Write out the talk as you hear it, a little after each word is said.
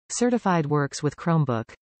Certified works with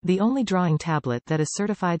Chromebook. The only drawing tablet that is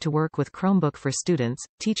certified to work with Chromebook for students,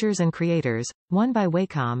 teachers and creators, one by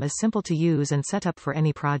Wacom, is simple to use and set up for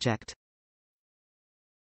any project.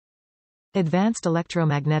 Advanced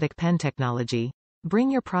Electro-Magnetic Pen Technology.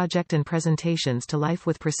 Bring your project and presentations to life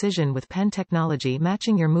with precision with pen technology,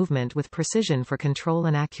 matching your movement with precision for control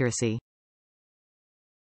and accuracy.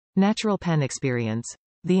 Natural pen experience.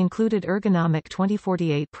 The included ergonomic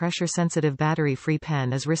 2048 pressure-sensitive battery-free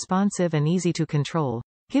pen is responsive and easy to control,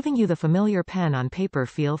 giving you the familiar pen-on-paper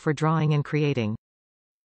feel for drawing and creating.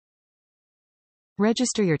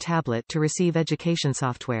 Register your tablet to receive education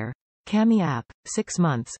software. Kami app, 6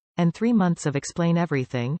 months, and 3 months of Explain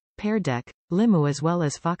Everything, Pear Deck, Limnu as well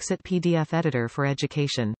as Foxit PDF Editor for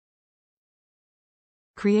education.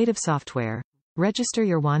 Creative software. Register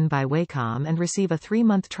your one by Wacom and receive a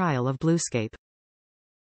 3-month trial of Bluescape.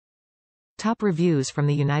 Top reviews from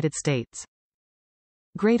the United States.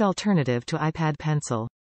 Great alternative to iPad Pencil.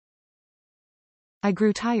 I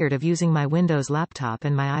grew tired of using my Windows laptop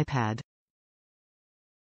and my iPad.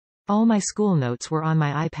 All my school notes were on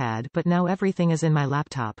my iPad, but now everything is in my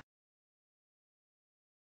laptop.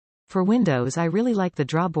 For Windows, I really like the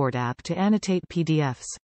Drawboard app to annotate PDFs.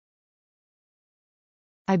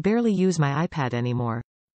 I barely use my iPad anymore.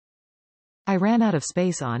 I ran out of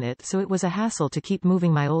space on it, so it was a hassle to keep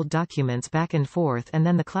moving my old documents back and forth, and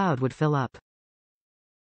then the cloud would fill up.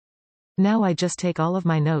 Now I just take all of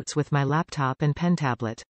my notes with my laptop and pen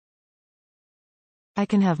tablet. I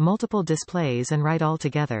can have multiple displays and write all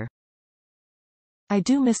together. I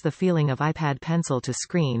do miss the feeling of iPad Pencil to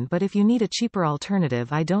screen, but if you need a cheaper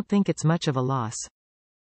alternative, I don't think it's much of a loss.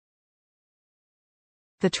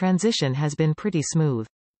 The transition has been pretty smooth.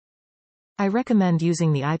 I recommend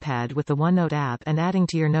using the iPad with the OneNote app and adding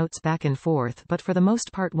to your notes back and forth, but for the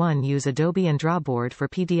most part use Adobe and Drawboard for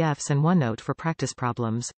PDFs and OneNote for practice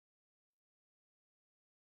problems.